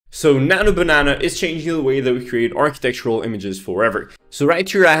So Nano Banana is changing the way that we create architectural images forever. So right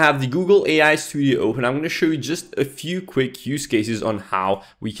here I have the Google AI Studio open. I'm going to show you just a few quick use cases on how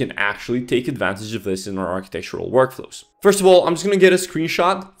we can actually take advantage of this in our architectural workflows. First of all, I'm just going to get a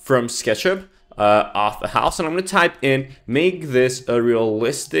screenshot from SketchUp of a house, and I'm going to type in, make this a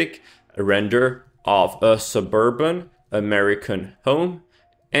realistic render of a suburban American home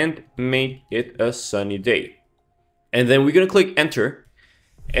and make it a sunny day. And then we're going to click enter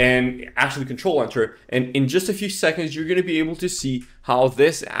and actually control enter. And in just a few seconds, you're going to be able to see how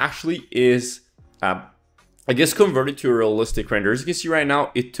this actually is, I guess, converted to a realistic render. As you can see right now,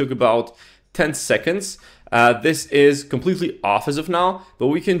 it took about 10 seconds. This is completely off as of now. But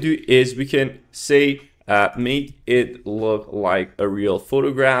what we can do is we can say, make it look like a real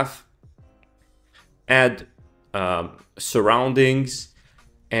photograph, add surroundings,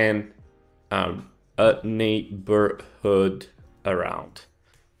 and a neighborhood around.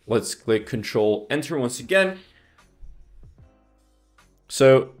 Let's click control enter once again.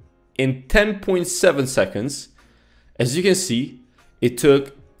 So in 10.7 seconds, as you can see, it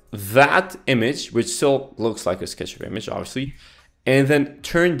took that image, which still looks like a SketchUp image, obviously, and then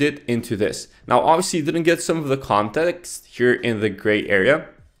turned it into this. Now, obviously, you didn't get some of the context here in the gray area,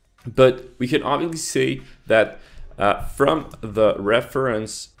 but we can obviously say that from the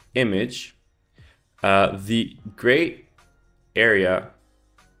reference image, the gray area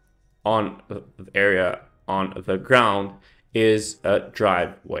on the ground is a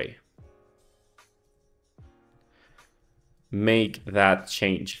driveway. Make that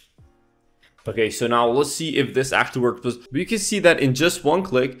change. Okay, so now let's see if this actually works. But you can see that in just one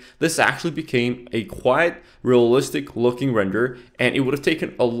click, this actually became a quite realistic looking render, and it would have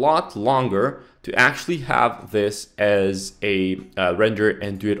taken a lot longer to actually have this as a render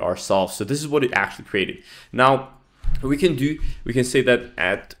and do it ourselves. So this is what it actually created. Now, what we can do, we can say that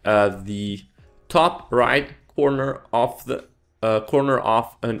at the top right corner of the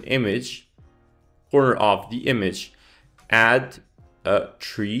image, add a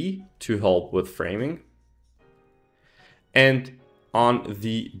tree to help with framing, and on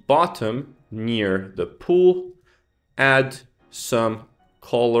the bottom near the pool, add some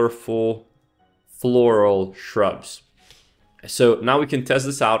colorful floral shrubs. So now we can test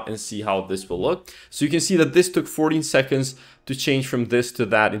this out and see how this will look. So you can see that this took 14 seconds to change from this to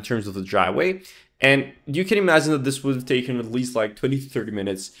that in terms of the driveway. And you can imagine that this would have taken at least like 20 to 30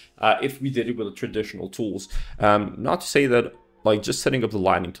 minutes if we did it with the traditional tools. Not to say that like just setting up the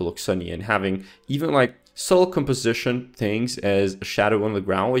lighting to look sunny and having even like subtle composition things as a shadow on the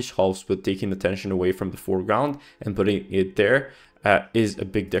ground, which helps with taking attention away from the foreground and putting it there, is a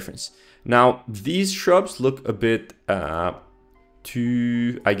big difference. Now, these shrubs look a bit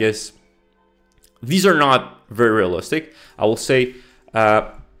too, I guess, these are not very realistic. I will say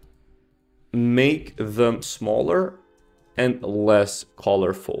make them smaller and less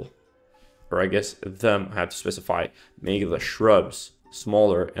colorful. Or I guess them, I have to specify, make the shrubs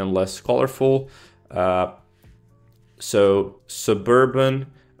smaller and less colorful. So suburban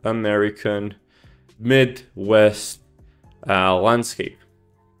American Midwest landscape.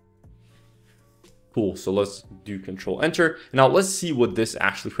 Cool, so let's do control enter. Now let's see what this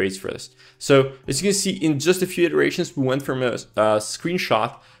actually creates for us. So as you can see, in just a few iterations, we went from a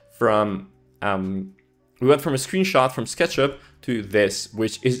screenshot from SketchUp to this,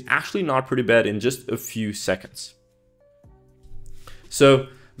 which is actually not pretty bad in just a few seconds. So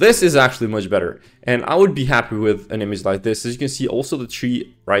this is actually much better, and I would be happy with an image like this. As you can see, also the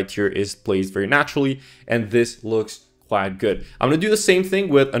tree right here is placed very naturally, and this looks quite good. I'm gonna do the same thing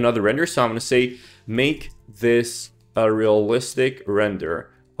with another render. So I'm gonna say, make this a realistic render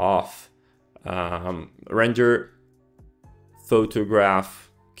of render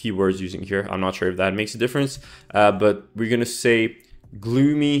photograph, keywords using here. I'm not sure if that makes a difference, but we're gonna say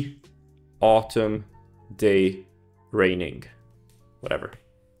gloomy autumn day raining, whatever.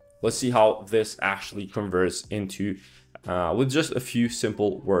 Let's see how this actually converts into with just a few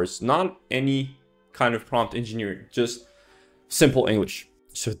simple words, not any kind of prompt engineering, just simple English.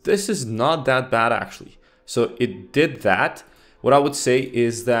 So this is not that bad actually. So it did that. What I would say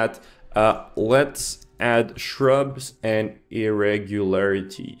is that let's add shrubs and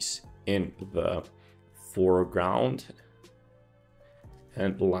irregularities in the foreground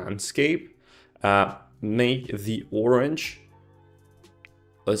and landscape. Make the orange,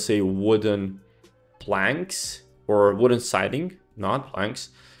 let's say wooden planks or wooden siding, not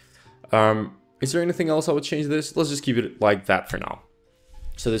planks. Is there anything else I would change this? Let's just keep it like that for now.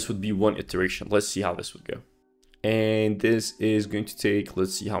 So this would be one iteration. Let's see how this would go. And this is going to take,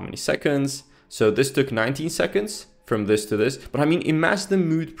 let's see how many seconds. So this took 19 seconds from this to this, but I mean, it matched the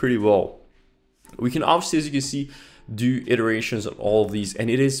mood pretty well. We can obviously, as you can see, do iterations on all of these, and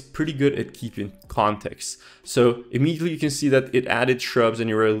it is pretty good at keeping context. So immediately you can see that it added shrubs and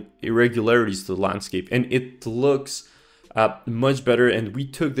irregularities to the landscape, and it looks much better. And we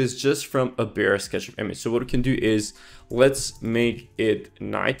took this just from a bare SketchUp image. So what we can do is, let's make it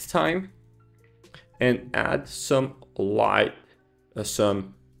nighttime and add some light,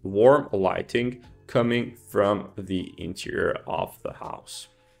 some warm lighting coming from the interior of the house.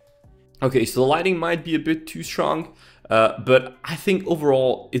 Okay, so the lighting might be a bit too strong, but I think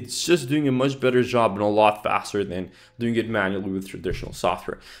overall it's just doing a much better job and a lot faster than doing it manually with traditional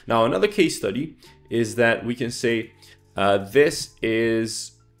software. Now, another case study is that we can say this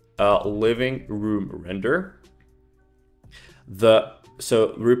is a living room render.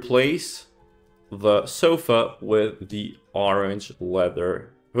 So replace the sofa with the orange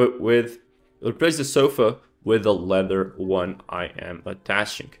leather, replace the sofa with the leather one I am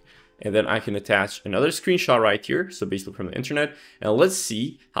attaching. And then I can attach another screenshot right here, so basically from the internet. And let's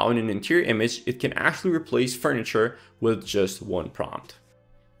see how in an interior image, it can actually replace furniture with just one prompt.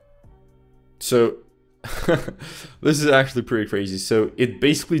 So this is actually pretty crazy. So it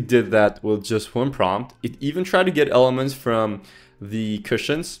basically did that with just one prompt. It even tried to get elements from the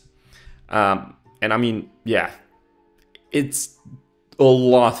cushions. And I mean, yeah, it's a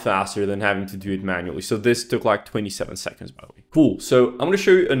lot faster than having to do it manually. So this took like 27 seconds, by the way. Cool. So I'm going to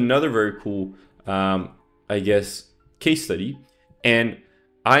show you another very cool, I guess, case study. And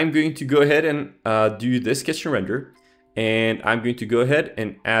I'm going to go ahead and do this sketch and render. And I'm going to go ahead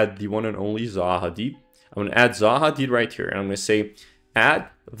and add the one and only Zaha Hadid. I'm going to add Zaha Hadid right here. And I'm going to say, add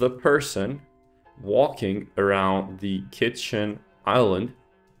the person walking around the kitchen island.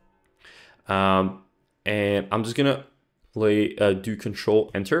 And I'm just going to do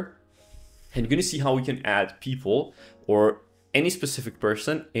Control Enter, and you're going to see how we can add people or any specific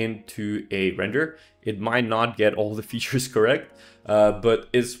person into a render. It might not get all the features correct, but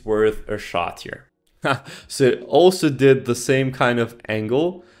it's worth a shot here. So it also did the same kind of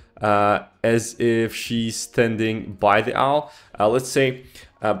angle as if she's standing by the owl. Let's say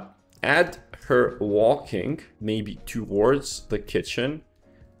add her walking maybe towards the kitchen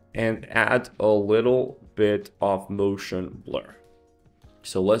and add a little bit of motion blur.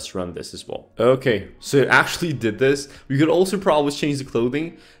 So let's run this as well. Okay, so it actually did this. We could also probably change the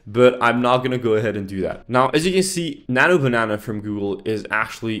clothing, but I'm not gonna go ahead and do that. Now, as you can see, Nano Banana from Google is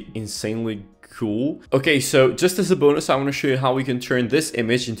actually insanely cool. Okay, so just as a bonus, I want to show you how we can turn this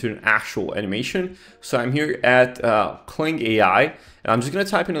image into an actual animation. So I'm here at Kling AI, and I'm just going to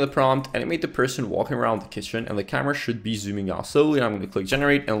type into the prompt, animate the person walking around the kitchen, and the camera should be zooming out slowly. And I'm going to click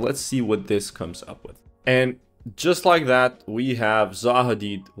generate, and let's see what this comes up with. And just like that, we have Zaha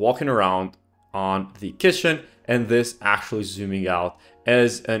Hadid walking around on the kitchen, and this actually zooming out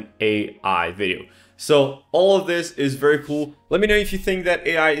as an AI video. So all of this is very cool. Let me know if you think that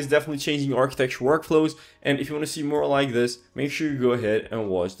AI is definitely changing architecture workflows. And if you want to see more like this, make sure you go ahead and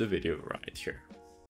watch the video right here.